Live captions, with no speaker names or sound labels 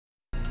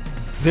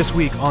This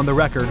week on The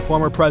Record,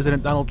 former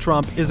President Donald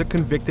Trump is a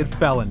convicted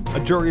felon. A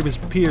jury of his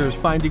peers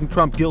finding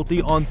Trump guilty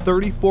on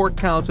 34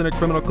 counts in a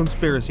criminal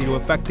conspiracy to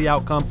affect the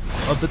outcome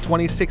of the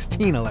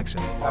 2016 election.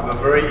 I'm a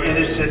very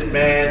innocent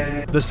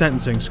man. The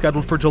sentencing,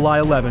 scheduled for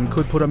July 11,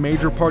 could put a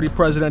major party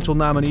presidential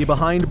nominee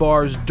behind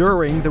bars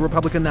during the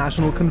Republican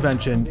National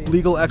Convention.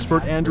 Legal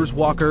expert Anders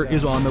Walker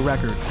is on the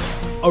record.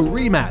 A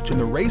rematch in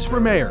the race for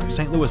mayor.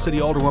 St. Louis City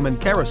Alderwoman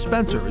Kara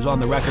Spencer is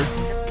on the record.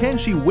 Can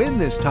she win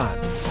this time?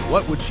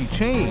 What would she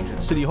change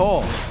at City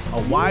Hall?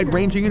 A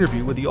wide-ranging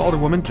interview with the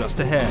Alderwoman just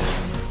ahead.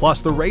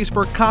 Plus, the race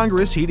for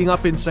Congress heating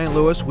up in St.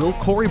 Louis. Will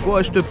Cori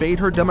Bush debate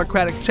her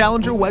Democratic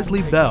challenger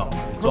Wesley Bell?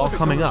 It's all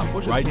coming up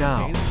right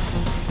now.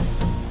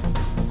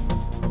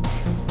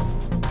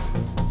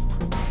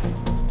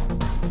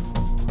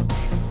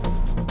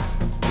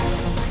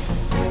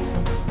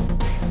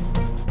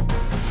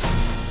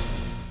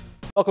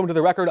 Welcome to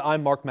The Record.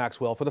 I'm Mark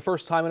Maxwell. For the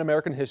first time in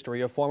American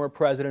history, a former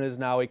president is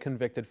now a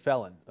convicted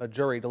felon. A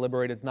jury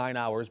deliberated 9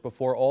 hours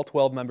before all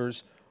 12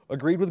 members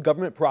agreed with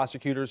government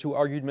prosecutors who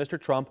argued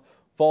Mr. Trump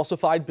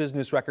falsified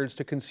business records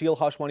to conceal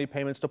hush money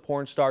payments to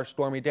porn star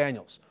Stormy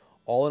Daniels,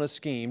 all in a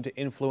scheme to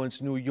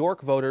influence New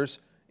York voters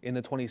in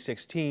the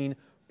 2016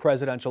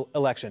 presidential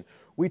election.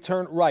 We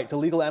turn right to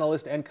legal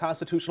analyst and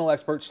constitutional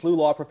expert, SLU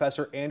law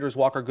professor Anders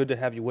Walker. Good to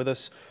have you with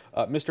us.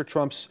 Mr.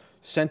 Trump's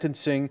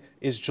sentencing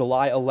is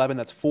July 11.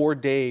 That's 4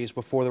 days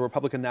before the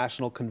Republican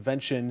National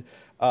Convention.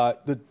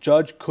 The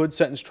judge could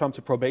sentence Trump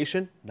to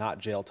probation, not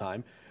jail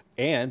time,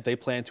 and they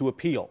plan to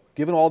appeal.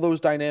 Given all those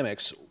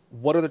dynamics,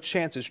 what are the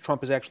chances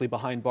Trump is actually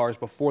behind bars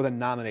before the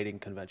nominating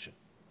convention?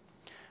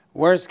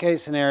 Worst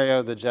case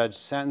scenario, the judge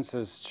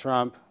sentences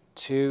Trump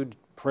to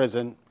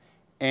prison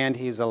and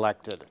he's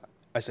elected.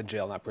 I said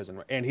jail, not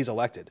prison. And he's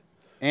elected.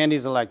 And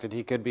he's elected.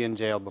 He could be in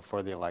jail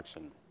before the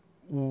election.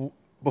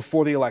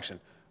 Before the election.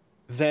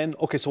 Then,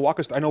 okay, so walk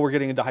us, I know we're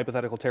getting into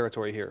hypothetical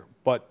territory here,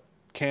 but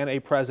can a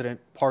president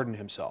pardon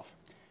himself?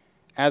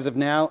 As of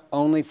now,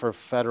 only for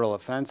federal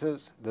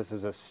offenses. This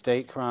is a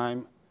state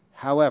crime.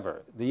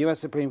 However, the U.S.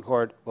 Supreme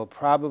Court will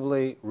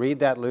probably read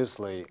that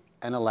loosely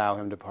and allow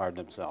him to pardon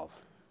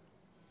himself.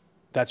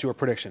 That's your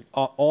prediction.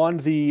 On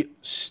the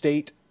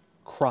state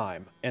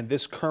crime and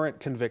this current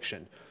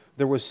conviction,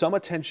 there was some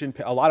attention,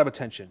 a lot of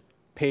attention,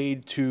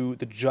 paid to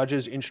the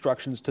judge's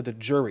instructions to the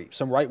jury.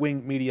 Some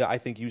right-wing media, I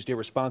think, used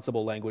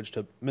irresponsible language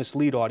to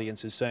mislead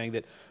audiences, saying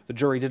that the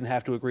jury didn't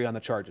have to agree on the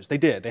charges. They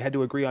did. They had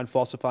to agree on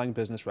falsifying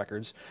business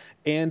records,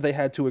 and they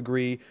had to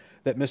agree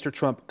that Mr.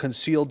 Trump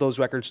concealed those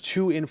records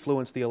to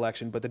influence the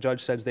election, but the judge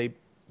says they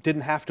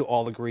didn't have to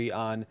all agree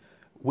on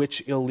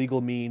which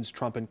illegal means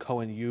Trump and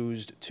Cohen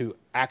used to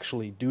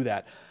actually do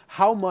that.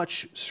 How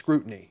much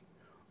scrutiny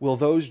will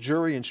those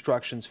jury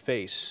instructions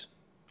face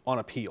on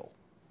appeal?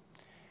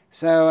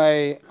 So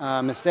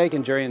a mistake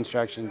in jury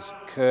instructions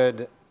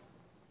could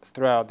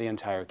throw out the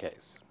entire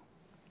case.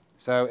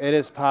 So it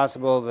is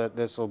possible that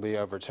this will be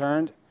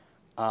overturned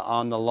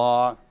on the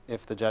law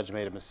if the judge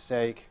made a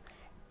mistake.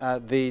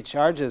 The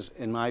charges,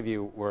 in my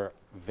view, were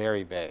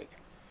very vague.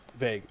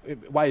 Vague.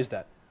 Why is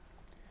that?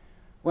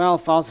 Well,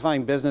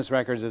 falsifying business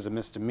records is a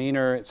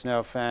misdemeanor. It's no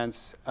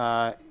offense.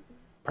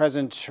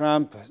 President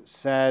Trump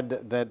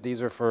said that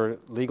these are for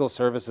legal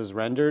services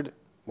rendered.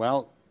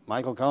 Well,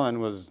 Michael Cohen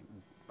was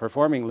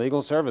performing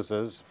legal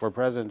services for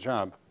President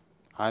Trump.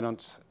 I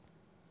don't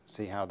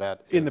see how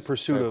that is in the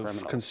pursuit so of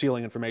criminal.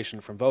 Concealing information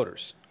from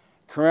voters.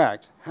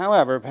 Correct.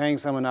 However, paying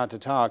someone not to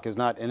talk is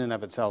not in and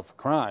of itself a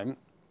crime.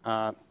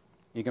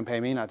 You can pay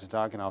me not to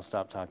talk and I'll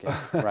stop talking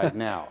right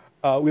now.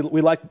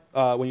 We like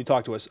when you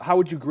talk to us. How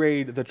would you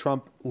grade the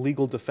Trump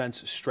legal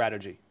defense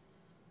strategy?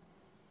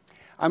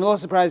 I'm a little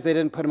surprised they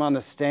didn't put him on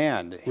the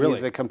stand. Really?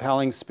 He's a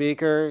compelling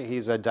speaker.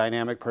 He's a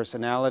dynamic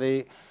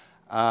personality.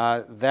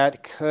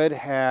 That could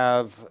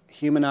have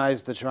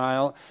humanized the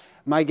trial.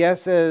 My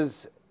guess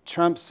is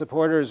Trump's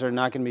supporters are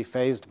not going to be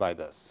fazed by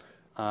this.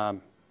 I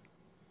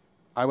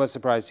was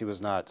surprised he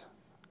was not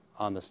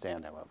on the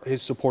stand, however.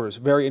 His supporters.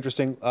 Very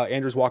interesting.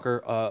 Anders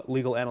Walker,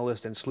 legal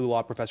analyst and SLU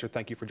law professor,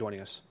 thank you for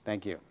joining us.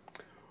 Thank you.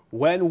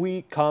 When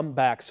we come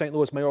back, St.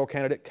 Louis mayoral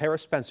candidate Kara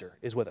Spencer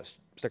is with us.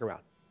 Stick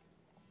around.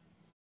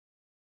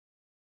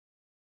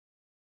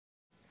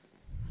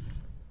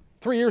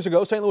 3 years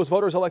ago, St. Louis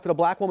voters elected a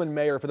black woman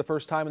mayor for the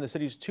first time in the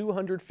city's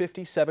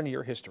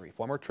 257-year history.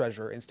 Former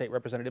treasurer and state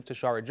representative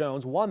Tashara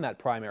Jones won that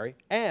primary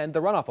and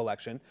the runoff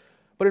election.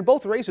 But in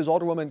both races,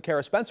 Alderwoman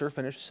Kara Spencer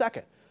finished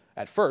second,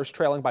 at first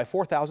trailing by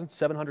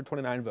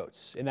 4,729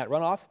 votes. In that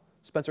runoff,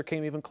 Spencer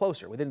came even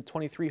closer, within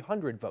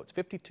 2,300 votes,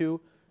 52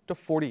 to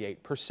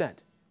 48%.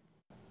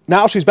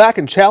 Now she's back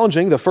and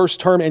challenging the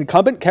first-term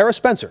incumbent. Kara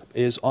Spencer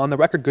is on the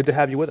record. Good to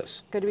have you with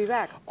us. Good to be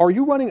back. Are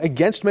you running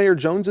against Mayor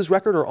Jones's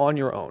record or on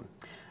your own?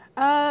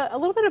 A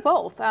little bit of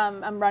both.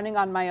 I'm running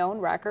on my own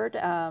record,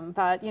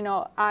 but you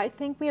know, I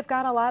think we have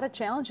got a lot of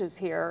challenges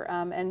here,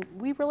 and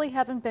we really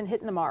haven't been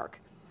hitting the mark.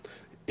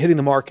 Hitting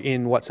the mark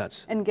in what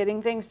sense? And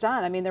getting things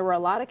done. I mean, there were a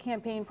lot of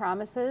campaign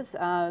promises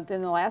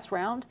in the last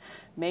round,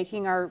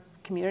 making our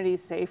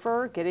communities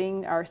safer,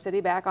 getting our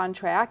city back on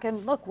track.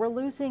 And look, we're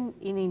losing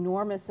an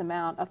enormous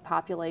amount of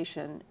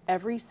population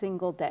every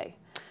single day.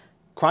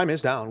 Crime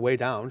is down, way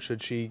down.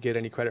 Should she get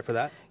any credit for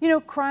that? You know,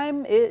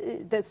 crime,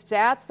 the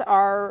stats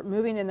are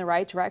moving in the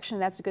right direction.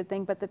 That's a good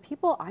thing. But the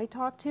people I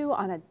talk to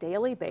on a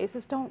daily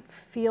basis don't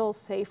feel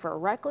safer.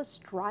 Reckless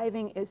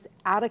driving is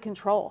out of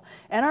control.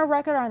 And our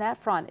record on that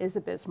front is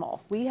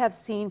abysmal. We have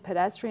seen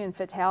pedestrian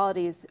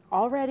fatalities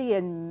already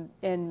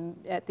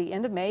at the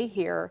end of May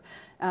here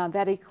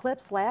that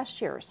eclipsed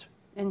last year's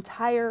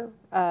entire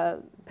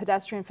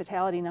pedestrian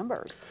fatality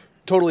numbers.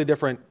 Totally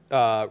different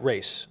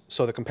race,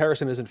 so the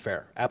comparison isn't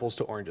fair, apples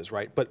to oranges,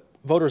 right? But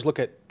voters look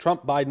at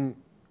Trump-Biden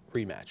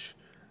rematch,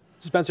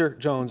 Spencer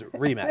Jones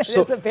rematch.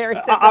 So a very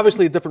different.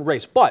 Obviously a different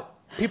race, but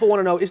people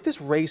want to know, is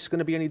this race going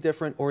to be any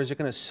different, or is it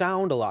going to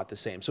sound a lot the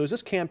same? So is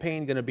this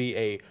campaign going to be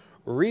a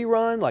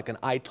rerun, like an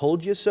I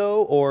told you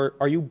so, or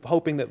are you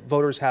hoping that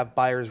voters have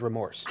buyer's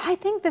remorse? I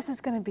think this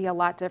is going to be a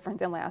lot different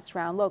than last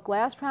round. Look,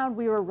 last round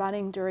we were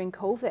running during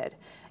COVID.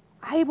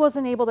 I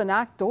wasn't able to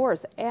knock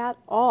doors at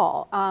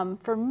all.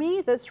 For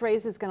me, this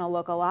race is going to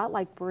look a lot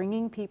like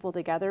bringing people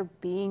together,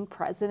 being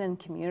present in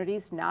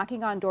communities,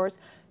 knocking on doors,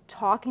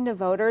 talking to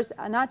voters,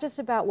 not just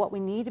about what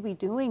we need to be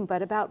doing,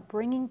 but about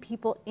bringing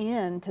people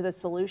into the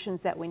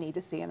solutions that we need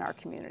to see in our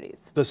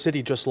communities. The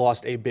city just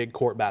lost a big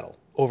court battle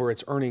over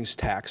its earnings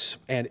tax,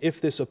 and if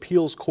this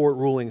appeals court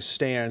ruling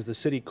stands, the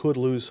city could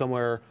lose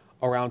somewhere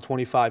around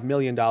 $25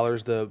 million,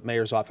 the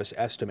mayor's office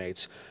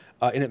estimates.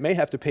 And it may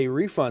have to pay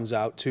refunds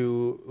out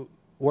to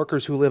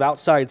workers who live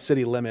outside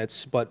city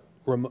limits but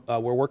were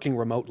working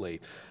remotely.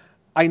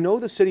 I know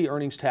the city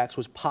earnings tax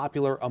was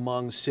popular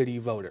among city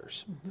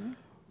voters,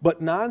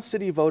 but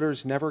non-city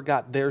voters never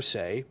got their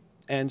say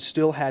and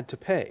still had to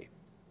pay.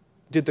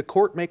 Did the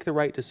court make the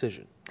right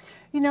decision?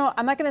 You know,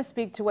 I'm not going to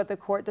speak to what the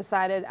court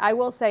decided. I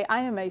will say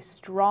I am a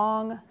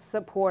strong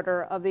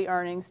supporter of the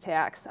earnings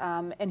tax,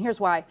 and here's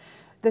why.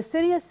 The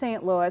city of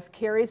St. Louis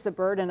carries the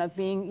burden of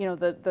being, you know,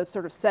 the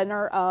sort of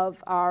center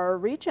of our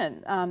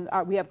region.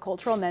 We have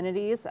cultural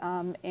amenities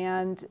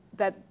and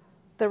that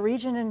the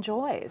region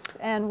enjoys.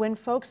 And when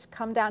folks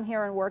come down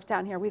here and work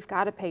down here, we've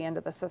got to pay into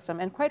the system.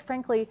 And quite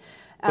frankly...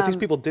 But these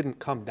people didn't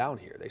come down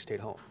here. They stayed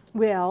home.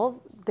 Well,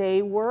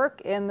 they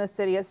work in the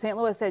city of St.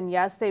 Louis, and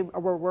yes, they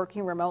were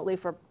working remotely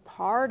for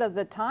part of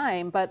the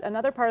time, but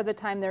another part of the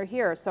time they're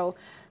here. So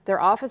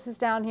their office is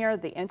down here.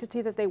 The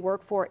entity that they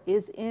work for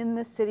is in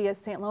the city of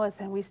St.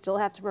 Louis, and we still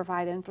have to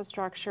provide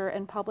infrastructure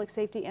and public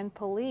safety and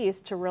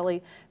police to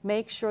really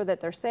make sure that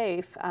they're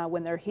safe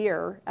when they're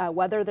here,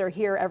 whether they're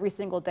here every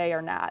single day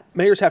or not.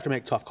 Mayors have to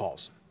make tough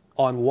calls.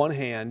 On one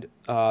hand,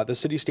 the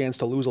city stands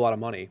to lose a lot of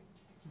money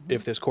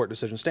if this court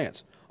decision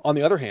stands. On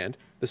the other hand,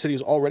 the city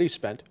has already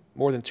spent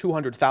more than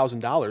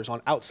 $200,000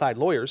 on outside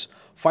lawyers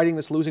fighting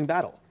this losing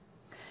battle.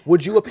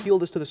 Would you appeal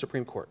this to the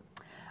Supreme Court?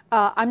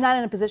 I'm not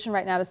in a position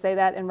right now to say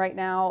that, and right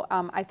now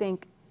I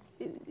think,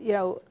 you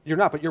know... You're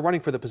not, but you're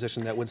running for the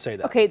position that would say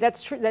that. Okay,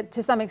 that's true, that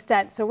to some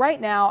extent. So right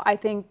now, I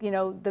think, you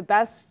know,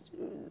 the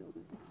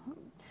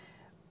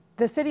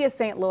city of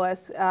St.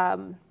 Louis,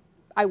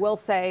 I will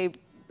say,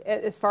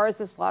 as far as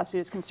this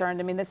lawsuit is concerned,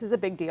 I mean, this is a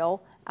big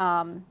deal.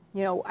 You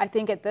know, I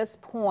think at this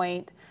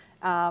point,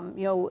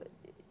 you know,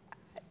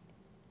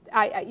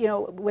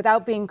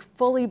 without being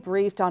fully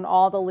briefed on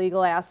all the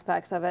legal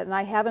aspects of it, and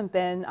I haven't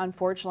been,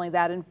 unfortunately,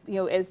 that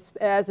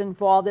as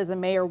involved as a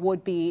mayor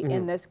would be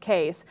in this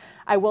case,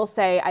 I will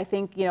say I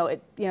think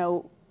it's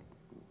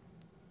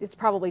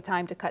probably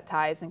time to cut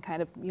ties and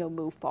kind of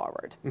move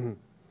forward.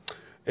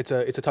 It's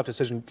a tough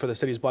decision for the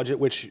city's budget,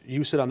 which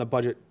you sit on the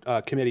budget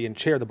committee and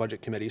chair the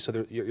budget committee,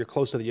 so you're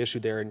close to the issue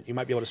there, and you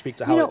might be able to speak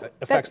to how it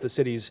affects the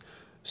city's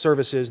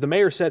services. The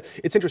mayor said,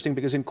 it's interesting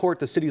because in court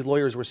the city's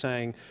lawyers were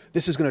saying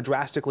this is going to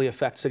drastically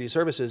affect city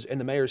services, and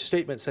the mayor's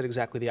statement said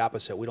exactly the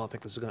opposite. We don't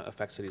think this is going to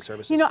affect city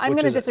services. You know, I'm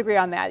going to disagree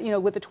on that. You know,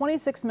 with the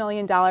 $26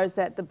 million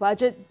that the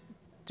budget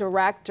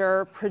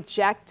director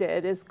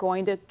projected is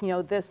going to,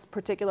 this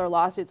particular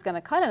lawsuit's going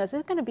to cut on us,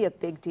 it's going to be a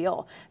big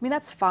deal. I mean,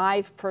 that's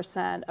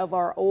 5% of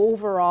our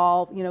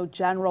overall,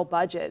 general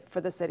budget for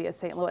the city of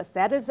St. Louis.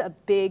 That is a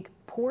big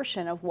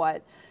portion of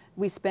what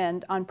we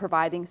spend on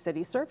providing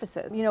city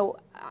services. You know,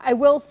 I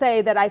will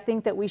say that I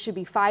think that we should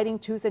be fighting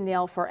tooth and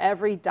nail for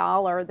every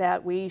dollar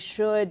that we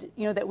should,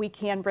 that we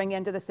can bring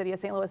into the city of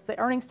St. Louis. The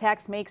earnings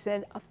tax makes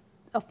it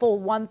a full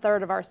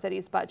 1/3 of our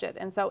city's budget.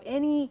 And so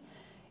any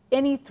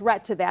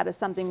threat to that is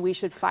something we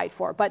should fight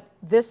for. But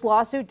this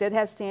lawsuit did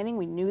have standing.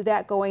 We knew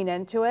that going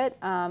into it.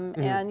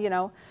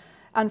 And,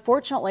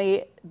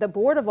 unfortunately, the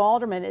Board of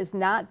Aldermen has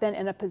not been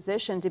in a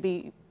position to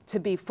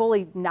be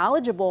fully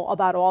knowledgeable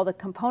about all the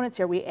components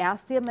here. We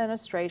asked the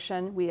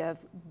administration, we have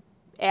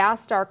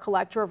asked our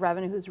collector of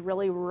revenue, who's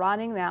really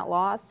running that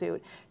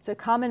lawsuit, to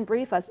come and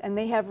brief us, and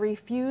they have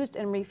refused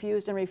and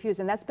refused and refused,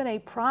 and that's been a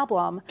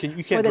problem.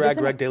 You can't drag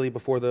Greg Daly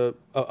before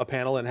a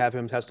panel and have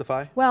him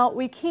testify? Well,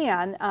 we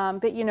can,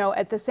 but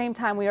at the same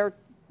time, we are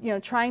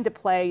trying to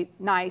play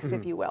nice,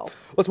 if you will.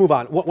 Let's move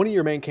on. One of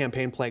your main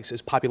campaign planks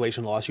is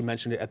population loss. You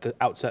mentioned it at the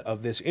outset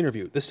of this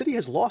interview. The city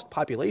has lost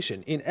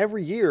population in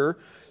every year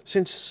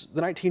since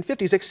the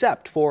 1950s,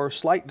 except for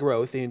slight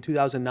growth in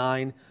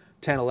 2009,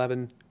 10,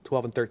 11,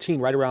 12, and 13,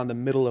 right around the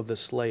middle of the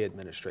Slay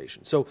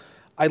administration. So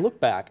I look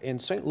back,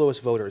 and St. Louis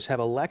voters have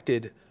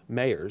elected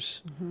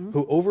mayors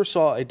who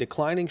oversaw a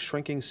declining,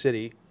 shrinking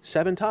city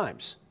 7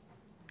 times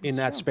in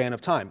that span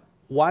of time.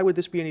 Why would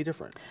this be any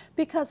different?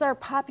 Because our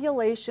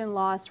population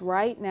loss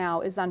right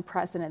now is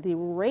unprecedented. The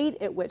rate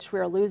at which we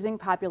are losing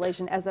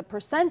population as a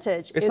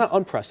percentage It's not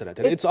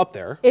unprecedented. It's up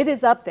there. It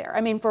is up there.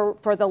 I mean,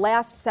 for the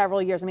last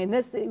several years. I mean,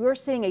 we're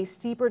seeing a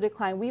steeper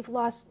decline. We've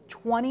lost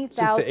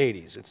 20,000. Since the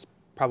 80s. It's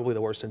probably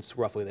the worst since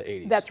roughly the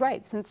 80s. That's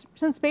right.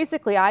 Since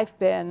basically I've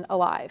been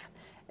alive.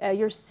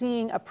 You're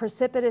seeing a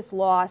precipitous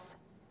loss.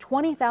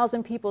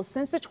 20,000 people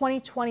since the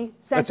 2020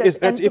 census.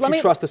 That's if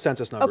you trust the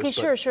census numbers.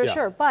 Okay,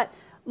 sure. But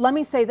let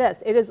me say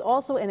this. It is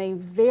also in a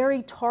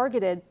very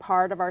targeted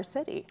part of our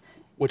city.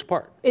 Which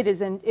part? It is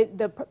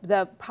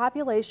the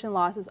population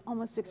loss is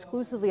almost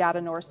exclusively out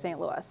of North St.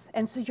 Louis.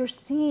 And so you're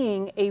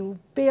seeing a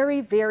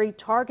very, very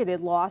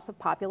targeted loss of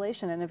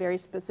population in a very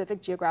specific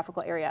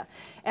geographical area.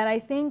 And I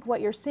think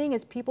what you're seeing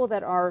is people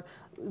that are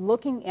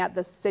looking at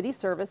the city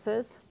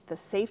services, the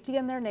safety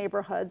in their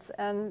neighborhoods,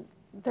 and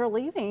they're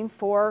leaving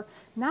for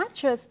not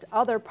just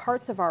other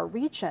parts of our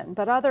region,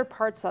 but other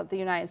parts of the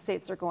United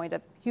States. They're going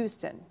to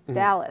Houston,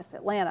 Dallas,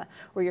 Atlanta,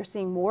 where you're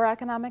seeing more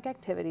economic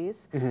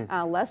activities,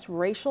 less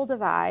racial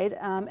divide,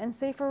 and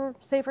safer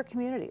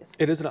communities.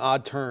 It is an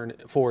odd turn.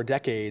 For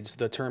decades,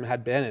 the term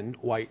had been in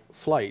white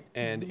flight,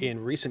 and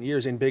in recent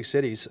years in big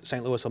cities,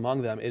 St. Louis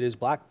among them, it is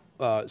black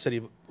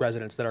city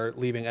residents that are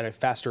leaving at a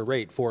faster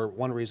rate for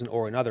one reason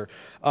or another.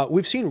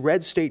 We've seen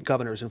red state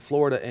governors in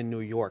Florida and New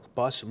York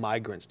bus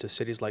migrants to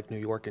cities like New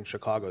York and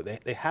Chicago.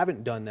 They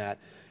haven't done that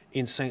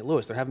in St.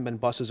 Louis. There haven't been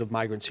buses of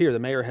migrants here. The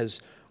mayor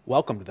has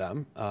welcomed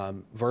them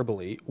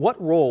verbally.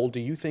 What role do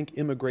you think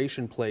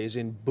immigration plays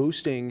in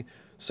boosting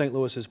St.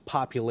 Louis's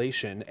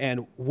population,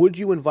 and would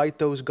you invite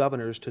those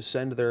governors to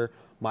send their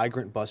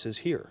migrant buses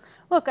here?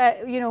 Look,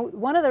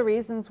 one of the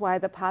reasons why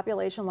the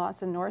population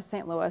loss in North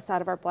St. Louis out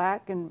of our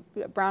black and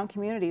brown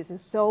communities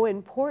is so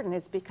important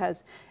is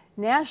because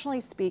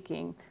nationally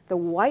speaking, the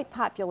white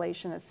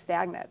population is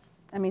stagnant.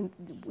 I mean,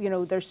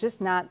 there's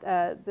just not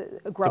the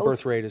growth. The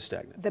birth rate is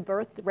stagnant. The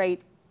birth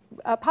rate.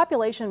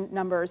 Population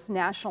numbers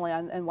nationally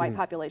and white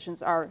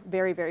populations are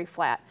very, very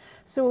flat.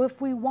 So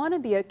if we want to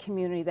be a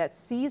community that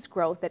sees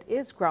growth, that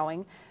is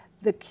growing,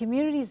 the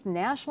communities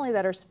nationally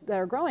that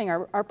are growing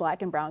are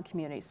black and brown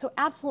communities. So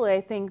absolutely,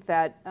 I think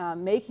that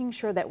making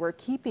sure that we're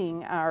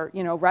keeping our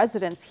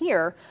residents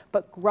here,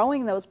 but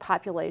growing those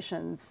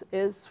populations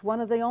is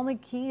one of the only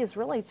keys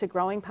really to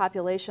growing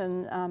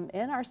population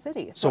in our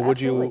city. So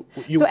would you?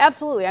 So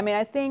absolutely. I mean,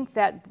 I think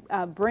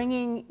that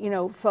bringing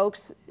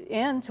folks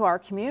into our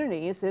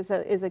communities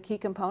is a key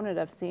component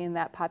of seeing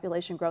that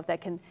population growth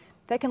that can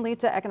lead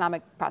to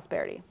economic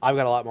prosperity. I've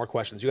got a lot more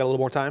questions. You got a little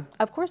more time?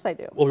 Of course I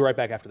do. We'll be right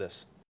back after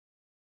this.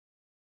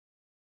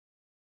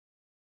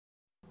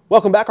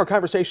 Welcome back. Our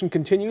conversation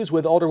continues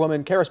with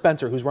Alderwoman Kara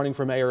Spencer, who's running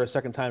for mayor a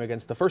second time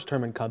against the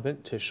first-term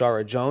incumbent,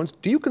 Tishara Jones.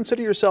 Do you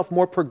consider yourself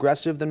more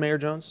progressive than Mayor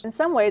Jones? In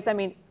some ways, I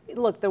mean,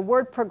 look, the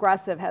word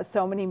progressive has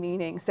so many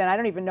meanings, and I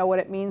don't even know what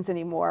it means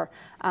anymore.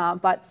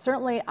 But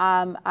certainly,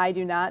 I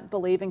do not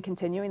believe in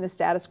continuing the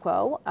status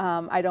quo.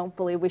 I don't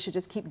believe we should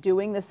just keep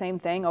doing the same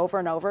thing over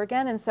and over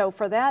again. And so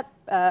for that,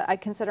 I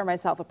consider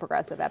myself a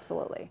progressive,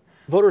 absolutely.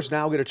 Voters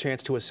now get a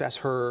chance to assess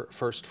her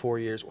first 4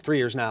 years, 3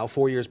 years now,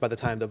 4 years by the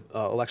time the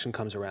election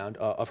comes around,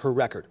 of her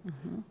record.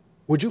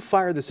 Would you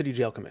fire the city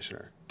jail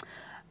commissioner?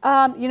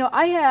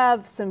 I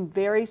have some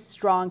very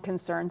strong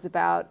concerns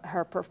about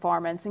her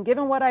performance, and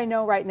given what I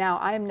know right now,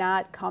 I am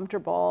not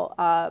comfortable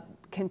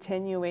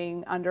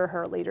continuing under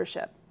her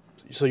leadership.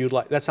 So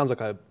that sounds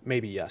like a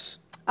maybe yes.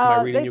 Am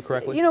I reading you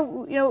correctly?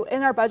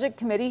 In our budget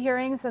committee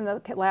hearings in the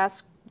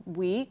last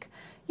week,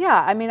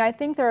 yeah, I mean, I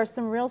think there are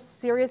some real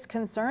serious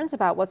concerns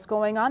about what's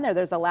going on there.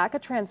 There's a lack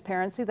of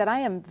transparency that I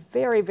am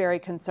very, very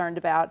concerned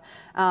about,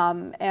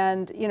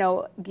 and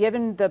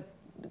given the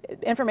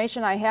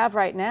information I have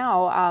right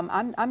now,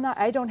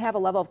 I don't have a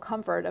level of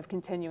comfort of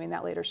continuing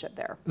that leadership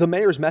there. The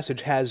mayor's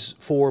message has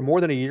for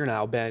more than a year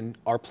now been,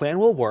 our plan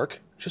will work,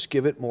 just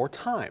give it more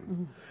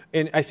time.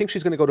 And I think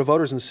she's going to go to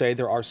voters and say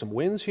there are some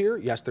wins here.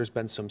 Yes, there's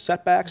been some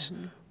setbacks,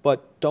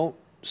 but don't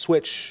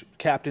switch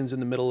captains in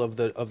the middle of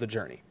the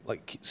journey.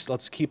 Like,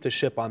 let's keep the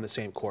ship on the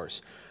same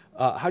course.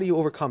 How do you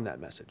overcome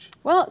that message?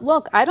 Well,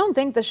 look, I don't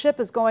think the ship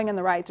is going in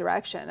the right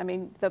direction. I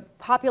mean, the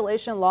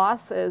population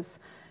loss is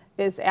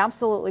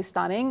absolutely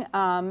stunning.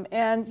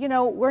 And,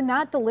 we're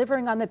not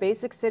delivering on the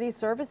basic city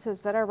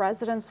services that our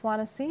residents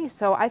want to see.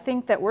 So I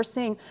think that we're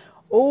seeing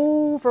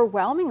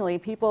overwhelmingly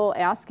people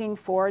asking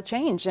for a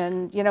change.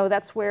 And,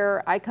 that's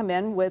where I come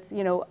in with,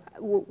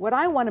 what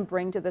I want to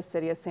bring to the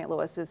city of St.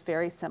 Louis is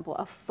very simple,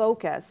 a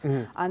focus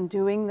on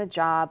doing the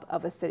job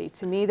of a city.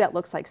 To me, that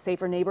looks like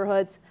safer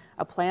neighborhoods,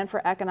 a plan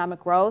for economic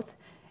growth,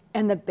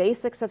 and the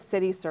basics of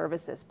city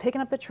services,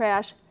 picking up the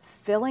trash,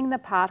 filling the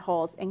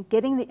potholes, and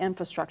getting the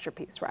infrastructure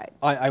piece right.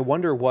 I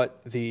wonder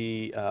what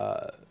the,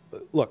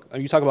 look,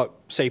 you talk about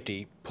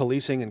safety,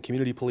 policing and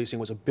community policing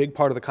was a big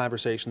part of the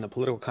conversation, the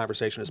political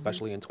conversation,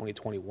 especially in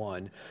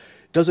 2021.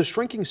 Does a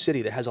shrinking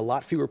city that has a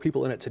lot fewer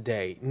people in it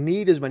today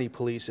need as many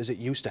police as it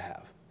used to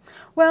have?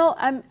 Well,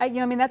 I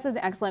mean, that's an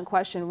excellent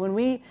question. When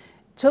we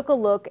took a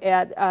look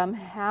at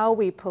how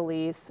we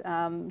police,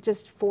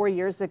 just 4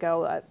 years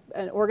ago,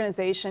 an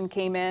organization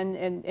came in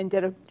and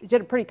did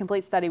a pretty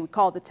complete study. We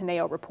call it the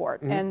Teneo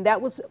Report. Mm-hmm. And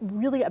that was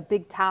really a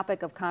big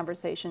topic of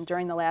conversation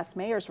during the last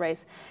mayor's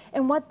race.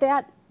 And what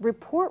that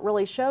report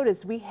really showed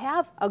is we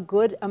have a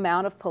good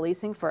amount of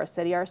policing for a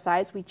city our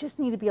size. We just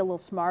need to be a little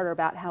smarter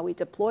about how we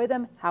deploy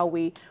them, how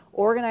we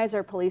organize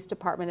our police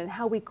department, and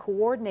how we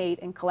coordinate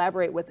and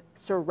collaborate with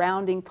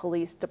surrounding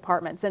police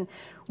departments. And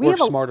we work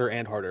have smarter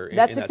and harder.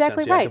 That's in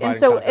exactly that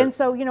sense. right. Yeah, and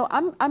so, you know,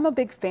 I'm a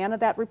big fan of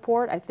that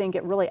report. I think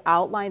it really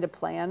outlined a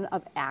plan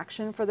of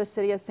action for the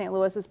city of St.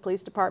 Louis's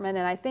police department,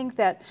 and I think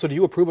that. So, do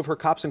you approve of her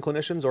cops and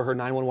clinicians or her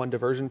 911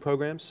 diversion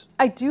programs?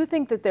 I do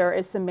think that there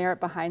is some merit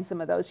behind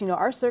some of those. You know,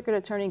 our circuit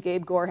attorney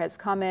Gabe Gore has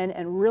come in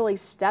and really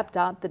stepped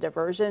up the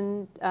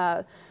diversions,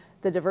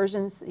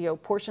 you know,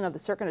 portion of the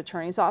circuit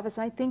attorney's office,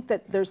 and I think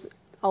that there's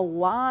a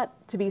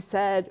lot to be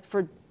said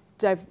for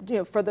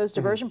for those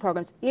diversion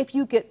programs if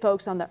you get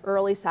folks on the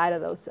early side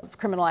of those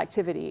criminal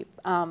activity.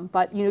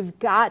 But you've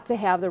got to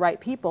have the right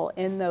people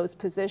in those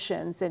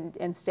positions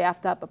and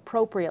staffed up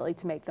appropriately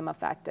to make them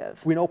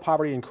effective. We know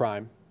poverty and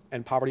crime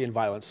and poverty and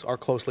violence are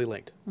closely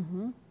linked.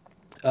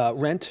 Mm-hmm.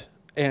 Rent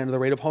and the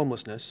rate of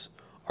homelessness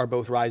are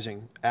both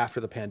rising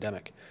after the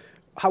pandemic.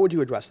 How would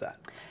you address that?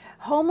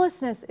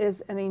 Homelessness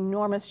is an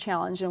enormous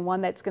challenge and one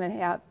that's going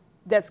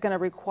to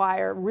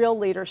require real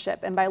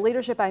leadership. And by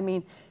leadership, I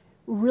mean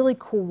really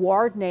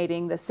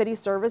coordinating the city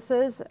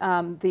services,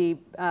 the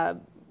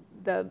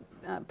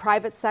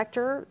private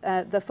sector,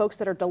 the folks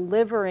that are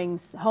delivering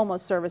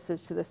homeless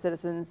services to the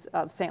citizens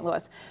of St.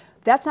 Louis.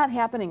 That's not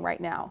happening right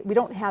now. We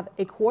don't have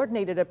a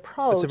coordinated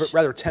approach. It's a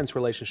rather tense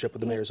relationship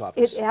with the mayor's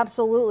office. It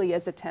absolutely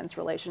is a tense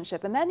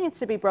relationship, and that needs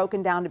to be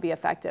broken down to be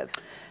effective.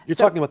 You're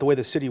talking about the way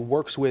the city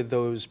works with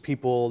those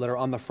people that are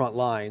on the front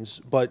lines,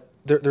 but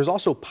there's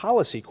also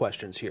policy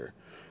questions here.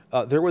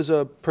 There was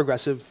a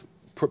progressive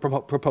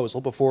proposal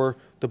before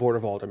the Board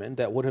of Aldermen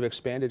that would have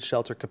expanded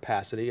shelter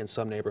capacity in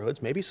some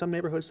neighborhoods, maybe some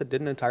neighborhoods that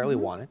didn't entirely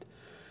want it,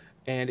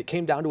 and it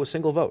came down to a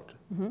single vote.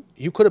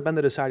 You could have been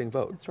the deciding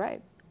vote. That's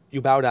right. You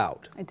bowed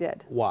out. I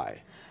did.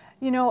 Why?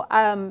 You know,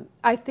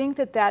 I think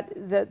that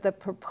the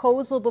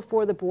proposal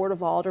before the Board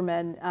of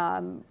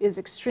Aldermen is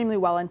extremely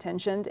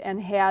well-intentioned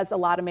and has a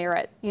lot of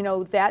merit. You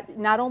know, that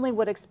not only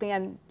would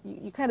expand,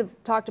 you kind of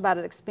talked about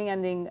it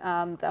expanding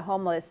the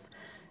homeless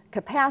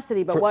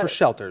capacity, but for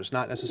shelters,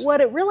 not necessarily. What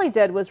it really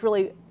did was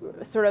really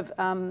sort of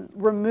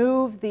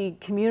remove the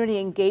community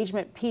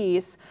engagement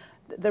piece,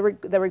 the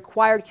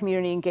required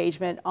community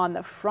engagement on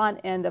the front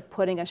end of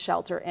putting a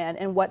shelter in.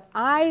 And what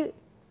I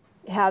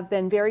have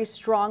been very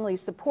strongly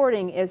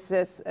supporting is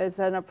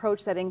an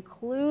approach that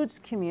includes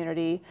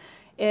community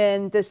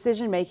in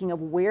decision making of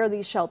where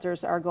these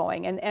shelters are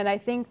going. And I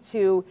think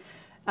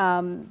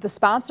the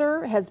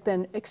sponsor has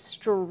been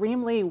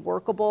extremely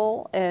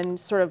workable in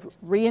sort of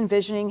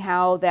re-envisioning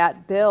how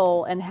that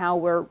bill and how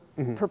we're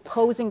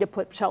proposing to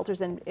put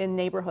shelters in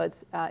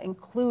neighborhoods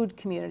include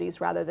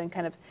communities rather than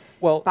kind of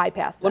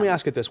bypass them. Let me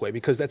ask it this way,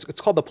 because it's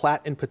called the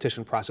plat and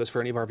petition process for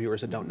any of our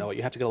viewers that don't know it.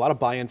 You have to get a lot of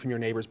buy-in from your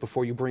neighbors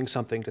before you bring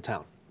something to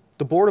town.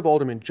 The Board of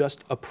Aldermen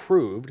just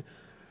approved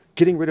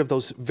getting rid of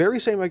those very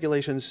same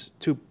regulations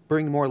to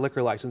bring more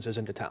liquor licenses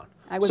into town.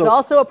 I was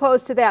also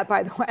opposed to that,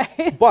 by the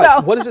way.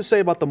 But what does it say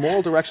about the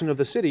moral direction of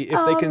the city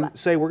if they can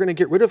say, we're going to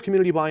get rid of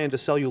community buy-in to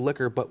sell you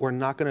liquor, but we're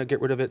not going to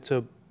get rid of it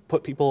to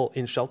put people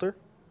in shelter?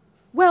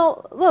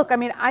 Well, look, I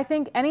mean, I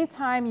think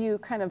anytime you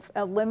kind of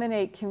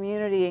eliminate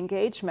community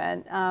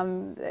engagement,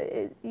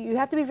 you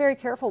have to be very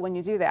careful when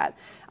you do that.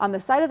 On the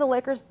side of the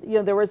liquor, you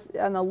know, there was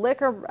on the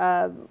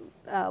liquor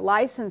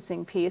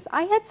licensing piece,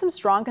 I had some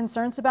strong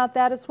concerns about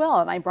that as well,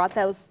 and I brought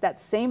that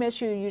same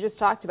issue you just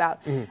talked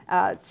about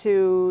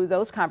to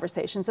those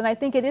conversations. And I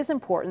think it is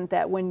important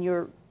that when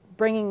you're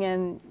bringing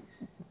in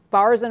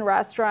bars and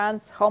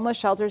restaurants, homeless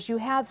shelters, you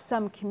have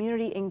some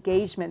community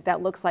engagement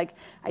that looks like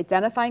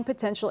identifying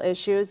potential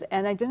issues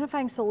and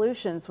identifying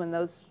solutions when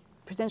those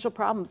potential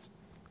problems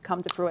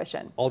come to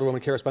fruition.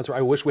 Alderwoman Kara Spencer,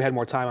 I wish we had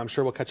more time. I'm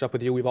sure we'll catch up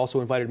with you. We've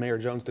also invited Mayor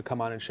Jones to come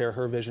on and share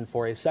her vision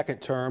for a second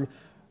term.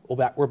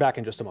 We're back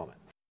in just a moment.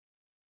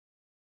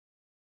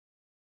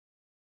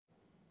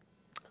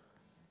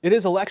 It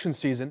is election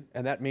season,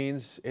 and that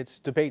means it's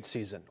debate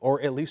season,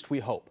 or at least we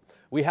hope.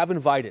 We have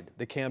invited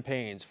the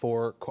campaigns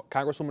for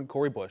Congresswoman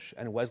Cori Bush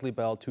and Wesley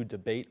Bell to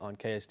debate on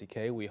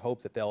KSDK. We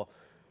hope that they'll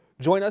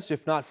join us,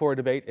 if not for a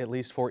debate, at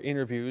least for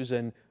interviews,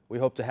 and we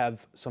hope to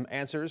have some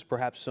answers,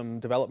 perhaps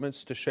some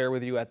developments to share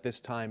with you at this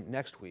time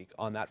next week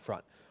on that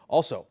front.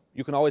 Also,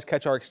 you can always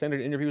catch our extended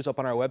interviews up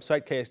on our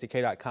website,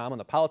 ksdk.com, on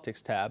the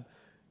Politics tab.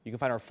 You can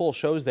find our full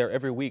shows there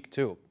every week,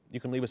 too. You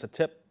can leave us a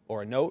tip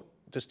or a note.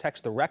 Just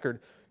text the record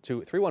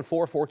to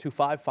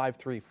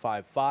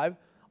 314-425-5355.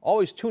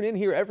 Always tune in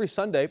here every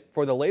Sunday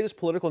for the latest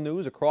political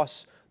news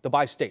across the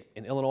bi-state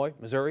in Illinois,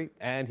 Missouri,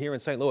 and here in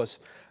St. Louis.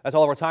 That's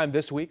all of our time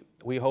this week.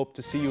 We hope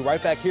to see you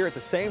right back here at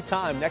the same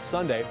time next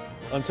Sunday.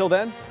 Until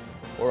then,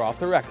 we're off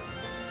the record.